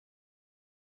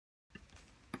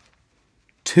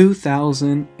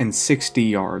2,060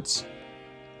 yards.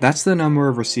 That's the number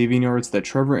of receiving yards that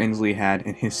Trevor Insley had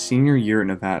in his senior year at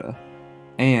Nevada,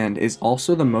 and is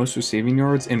also the most receiving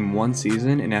yards in one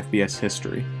season in FBS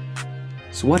history.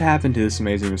 So what happened to this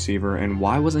amazing receiver, and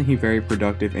why wasn't he very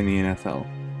productive in the NFL?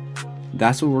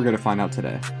 That's what we're going to find out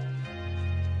today.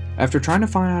 After trying to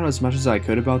find out as much as I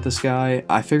could about this guy,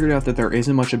 I figured out that there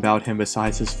isn't much about him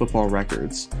besides his football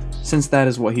records, since that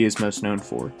is what he is most known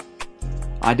for.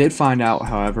 I did find out,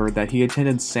 however, that he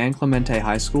attended San Clemente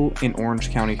High School in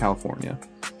Orange County, California,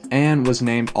 and was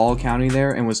named All-County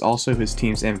there and was also his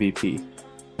team's MVP.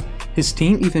 His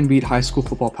team even beat high school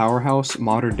football powerhouse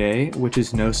Mater Dei, which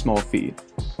is no small feat.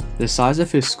 The size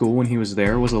of his school when he was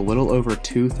there was a little over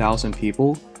 2,000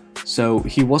 people, so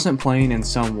he wasn't playing in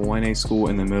some 1A school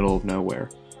in the middle of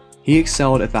nowhere. He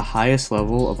excelled at the highest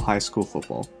level of high school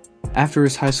football. After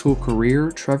his high school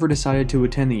career, Trevor decided to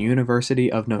attend the University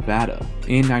of Nevada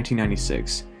in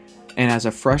 1996, and as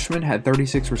a freshman had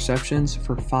 36 receptions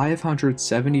for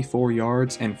 574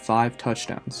 yards and 5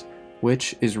 touchdowns,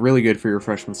 which is really good for your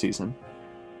freshman season.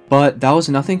 But that was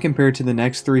nothing compared to the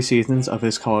next 3 seasons of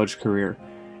his college career.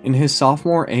 In his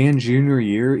sophomore and junior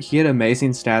year, he had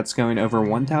amazing stats, going over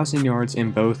 1,000 yards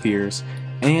in both years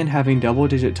and having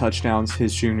double-digit touchdowns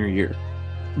his junior year.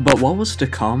 But what was to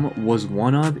come was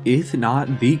one of, if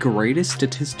not the greatest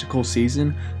statistical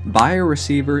season by a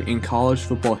receiver in college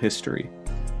football history.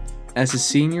 As a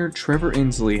senior, Trevor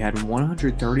Insley had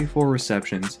 134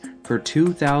 receptions for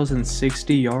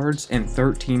 2,060 yards and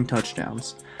 13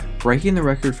 touchdowns, breaking the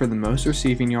record for the most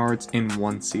receiving yards in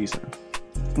one season.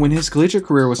 When his collegiate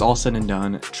career was all said and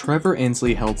done, Trevor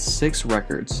Insley held 6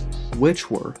 records,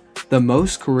 which were the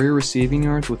most career receiving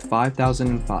yards with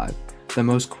 5,005, the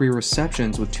most career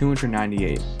receptions with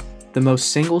 298, the most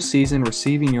single-season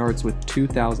receiving yards with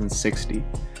 2,060,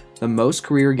 the most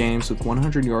career games with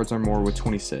 100 yards or more with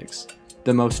 26,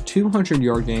 the most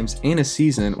 200-yard games in a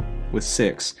season with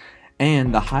 6,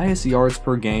 and the highest yards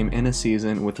per game in a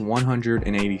season with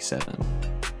 187.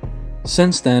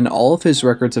 Since then, all of his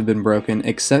records have been broken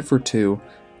except for 2,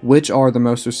 which are the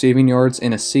most receiving yards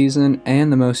in a season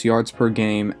and the most yards per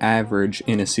game average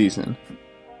in a season.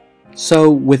 So,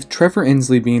 with Trevor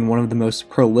Insley being one of the most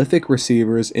prolific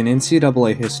receivers in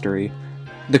NCAA history,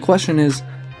 the question is,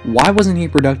 why wasn't he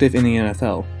productive in the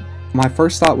NFL? My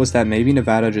first thought was that maybe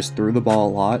Nevada just threw the ball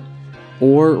a lot,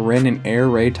 or ran an air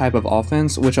raid type of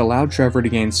offense which allowed Trevor to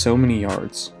gain so many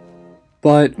yards.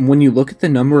 But when you look at the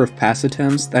number of pass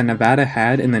attempts that Nevada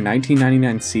had in the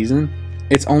 1999 season,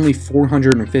 it's only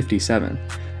 457,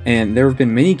 and there have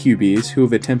been many QBs who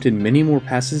have attempted many more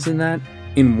passes than that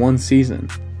in one season.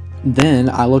 Then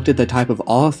I looked at the type of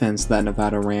offense that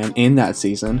Nevada ran in that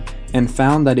season and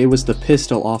found that it was the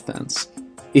pistol offense.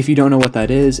 If you don't know what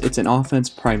that is, it's an offense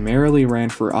primarily ran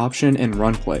for option and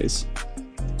run plays.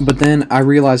 But then I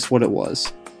realized what it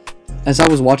was. As I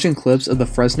was watching clips of the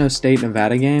Fresno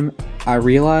State-Nevada game, I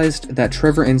realized that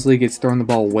Trevor Insley gets thrown the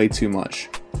ball way too much.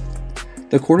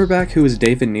 The quarterback, who was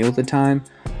David Neal at the time,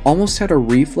 almost had a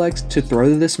reflex to throw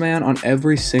to this man on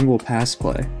every single pass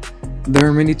play. There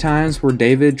are many times where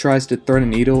David tries to thread a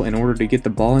needle in order to get the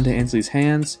ball into Insley's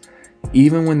hands,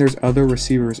 even when there's other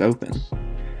receivers open.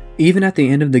 Even at the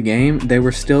end of the game, they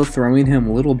were still throwing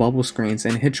him little bubble screens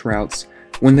and hitch routes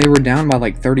when they were down by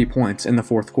like 30 points in the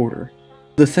 4th quarter.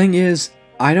 The thing is,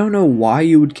 I don't know why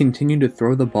you would continue to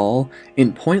throw the ball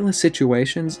in pointless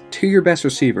situations to your best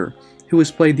receiver, who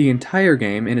has played the entire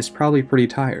game and is probably pretty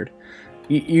tired.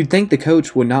 You'd think the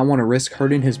coach would not want to risk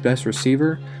hurting his best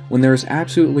receiver when there is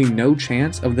absolutely no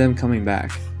chance of them coming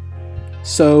back.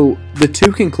 So, the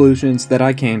 2 conclusions that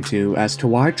I came to as to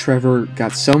why Trevor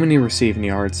got so many receiving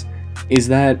yards is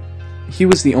that he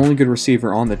was the only good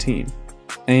receiver on the team,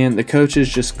 and the coaches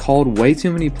just called way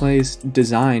too many plays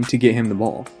designed to get him the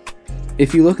ball.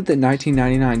 If you look at the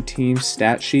 1999 team's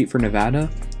stat sheet for Nevada,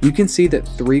 you can see that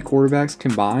 3 quarterbacks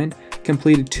combined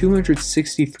completed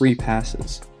 263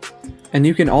 passes. And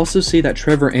you can also see that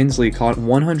Trevor Insley caught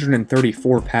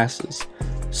 134 passes.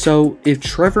 So, if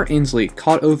Trevor Insley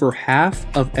caught over half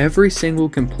of every single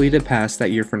completed pass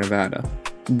that year for Nevada,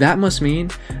 that must mean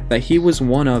that he was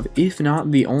one of, if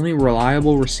not the only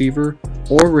reliable receiver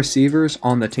or receivers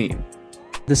on the team.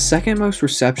 The second most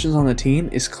receptions on the team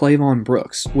is Clavon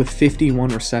Brooks with 51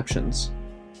 receptions.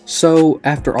 So,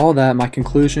 after all that, my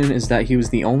conclusion is that he was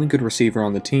the only good receiver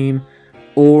on the team,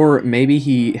 or maybe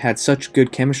he had such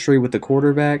good chemistry with the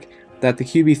quarterback that the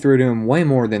QB threw to him way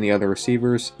more than the other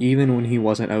receivers, even when he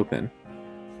wasn't open.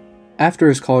 After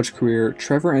his college career,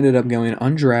 Trevor ended up going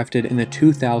undrafted in the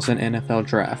 2000 NFL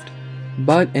Draft,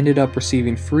 but ended up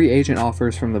receiving free agent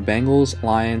offers from the Bengals,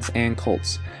 Lions, and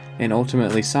Colts, and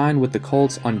ultimately signed with the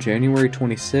Colts on January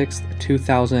 26,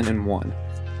 2001.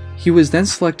 He was then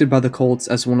selected by the Colts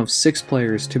as one of 6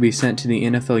 players to be sent to the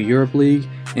NFL Europe League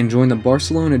and join the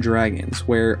Barcelona Dragons,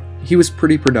 where he was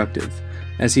pretty productive,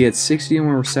 as he had 61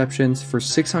 receptions for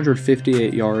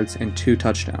 658 yards and 2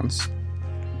 touchdowns.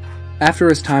 After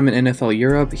his time in NFL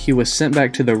Europe, he was sent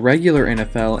back to the regular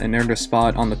NFL and earned a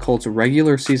spot on the Colts'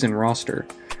 regular season roster.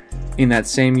 In that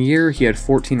same year, he had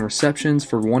 14 receptions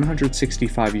for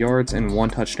 165 yards and 1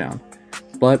 touchdown,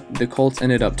 but the Colts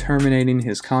ended up terminating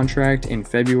his contract in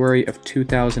February of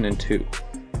 2002.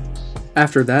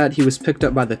 After that, he was picked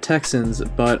up by the Texans,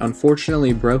 but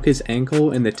unfortunately broke his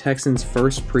ankle in the Texans'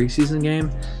 first preseason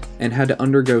game and had to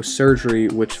undergo surgery,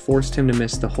 which forced him to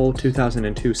miss the whole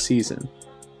 2002 season.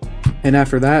 And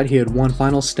after that, he had one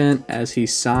final stint as he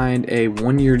signed a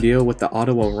 1-year deal with the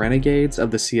Ottawa Renegades of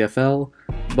the CFL,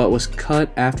 but was cut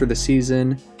after the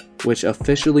season, which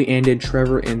officially ended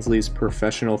Trevor Insley's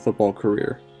professional football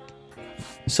career.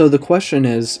 So the question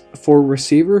is, for a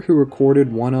receiver who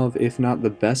recorded one of, if not the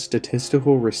best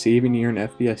statistical receiving year in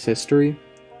FBS history,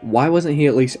 why wasn't he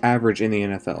at least average in the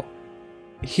NFL?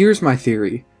 Here's my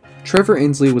theory. Trevor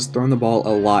Insley was throwing the ball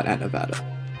a lot at Nevada.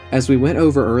 As we went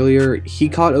over earlier, he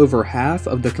caught over half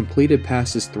of the completed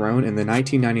passes thrown in the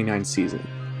 1999 season.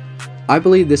 I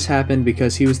believe this happened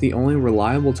because he was the only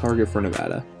reliable target for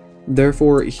Nevada.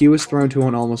 Therefore, he was thrown to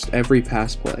on almost every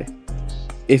pass play.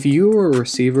 If you were a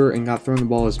receiver and got thrown the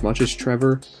ball as much as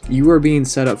Trevor, you are being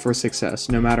set up for success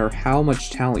no matter how much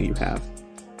talent you have.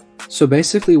 So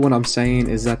basically what I'm saying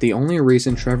is that the only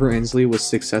reason Trevor Insley was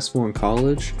successful in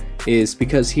college is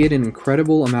because he had an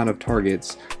incredible amount of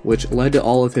targets, which led to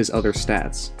all of his other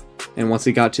stats. And once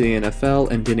he got to the NFL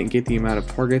and didn't get the amount of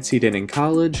targets he did in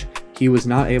college, he was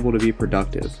not able to be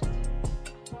productive.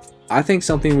 I think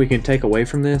something we can take away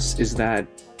from this is that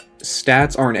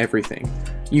stats aren't everything.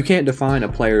 You can't define a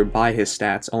player by his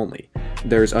stats only.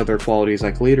 There's other qualities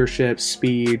like leadership,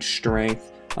 speed,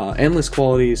 strength, endless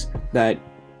qualities that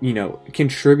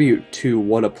contribute to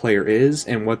what a player is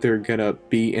and what they're gonna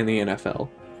be in the NFL.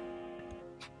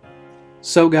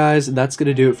 So guys, that's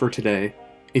gonna do it for today.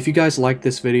 If you guys liked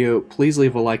this video, please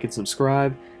leave a like and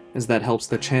subscribe, as that helps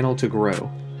the channel to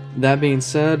grow. That being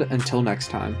said, until next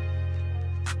time.